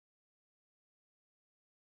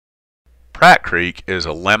Pratt Creek is a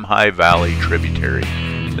Lemhi Valley tributary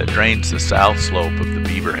that drains the south slope of the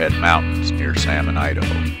Beaverhead Mountains near Salmon,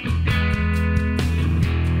 Idaho.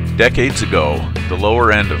 Decades ago, the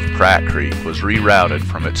lower end of Pratt Creek was rerouted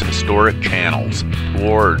from its historic channels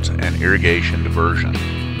towards an irrigation diversion,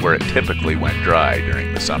 where it typically went dry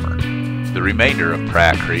during the summer. The remainder of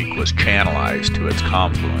Pratt Creek was channelized to its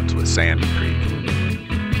confluence with Sandy Creek.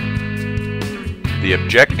 The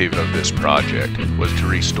objective of this project was to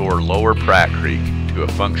restore Lower Pratt Creek to a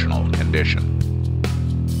functional condition.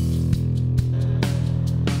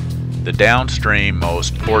 The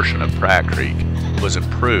downstream-most portion of Pratt Creek was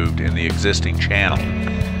improved in the existing channel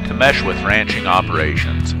to mesh with ranching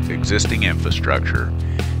operations, existing infrastructure,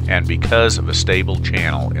 and because of a stable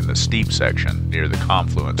channel in the steep section near the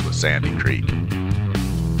confluence with Sandy Creek.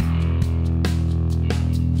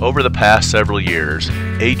 Over the past several years,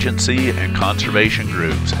 agency and conservation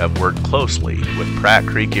groups have worked closely with Pratt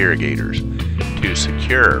Creek irrigators to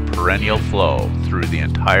secure perennial flow through the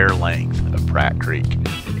entire length of Pratt Creek.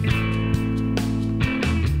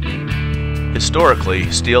 Historically,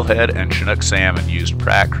 steelhead and Chinook salmon used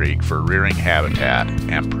Pratt Creek for rearing habitat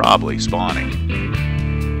and probably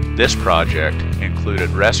spawning. This project included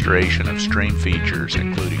restoration of stream features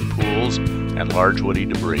including pools and large woody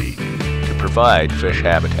debris to provide fish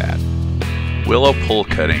habitat. Willow pole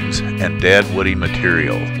cuttings and dead woody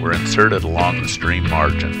material were inserted along the stream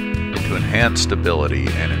margin to enhance stability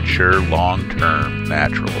and ensure long-term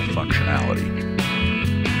natural functionality.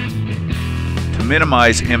 To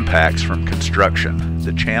minimize impacts from construction,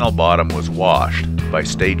 the channel bottom was washed by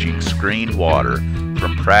staging screened water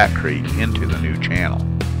from Pratt Creek into the new channel.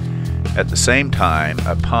 At the same time,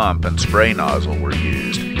 a pump and spray nozzle were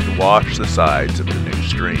used to wash the sides of the new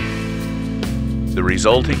stream. The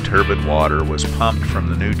resulting turbid water was pumped from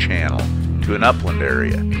the new channel to an upland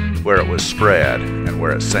area where it was spread and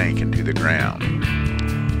where it sank into the ground.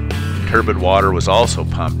 Turbid water was also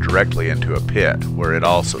pumped directly into a pit where it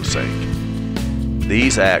also sank.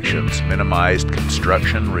 These actions minimized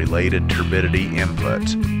construction-related turbidity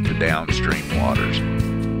inputs to downstream waters.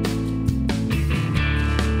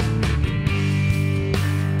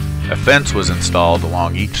 A fence was installed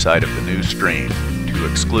along each side of the new stream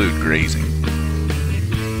to exclude grazing.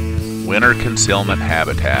 Winter concealment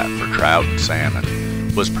habitat for trout and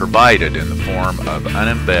salmon was provided in the form of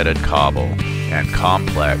unembedded cobble and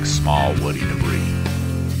complex small woody debris.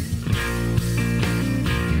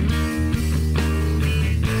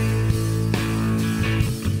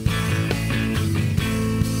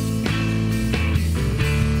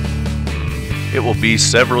 It will be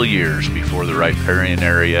several years before the riparian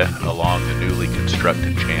area along the newly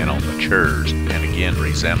constructed channel matures and again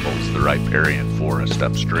resembles the riparian forest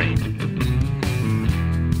upstream.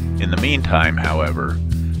 In the meantime, however,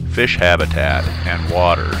 fish habitat and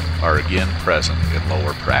water are again present in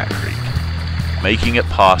Lower Pratt Creek, making it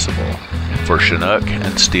possible for Chinook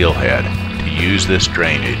and steelhead to use this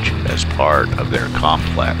drainage as part of their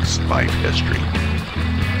complex life history.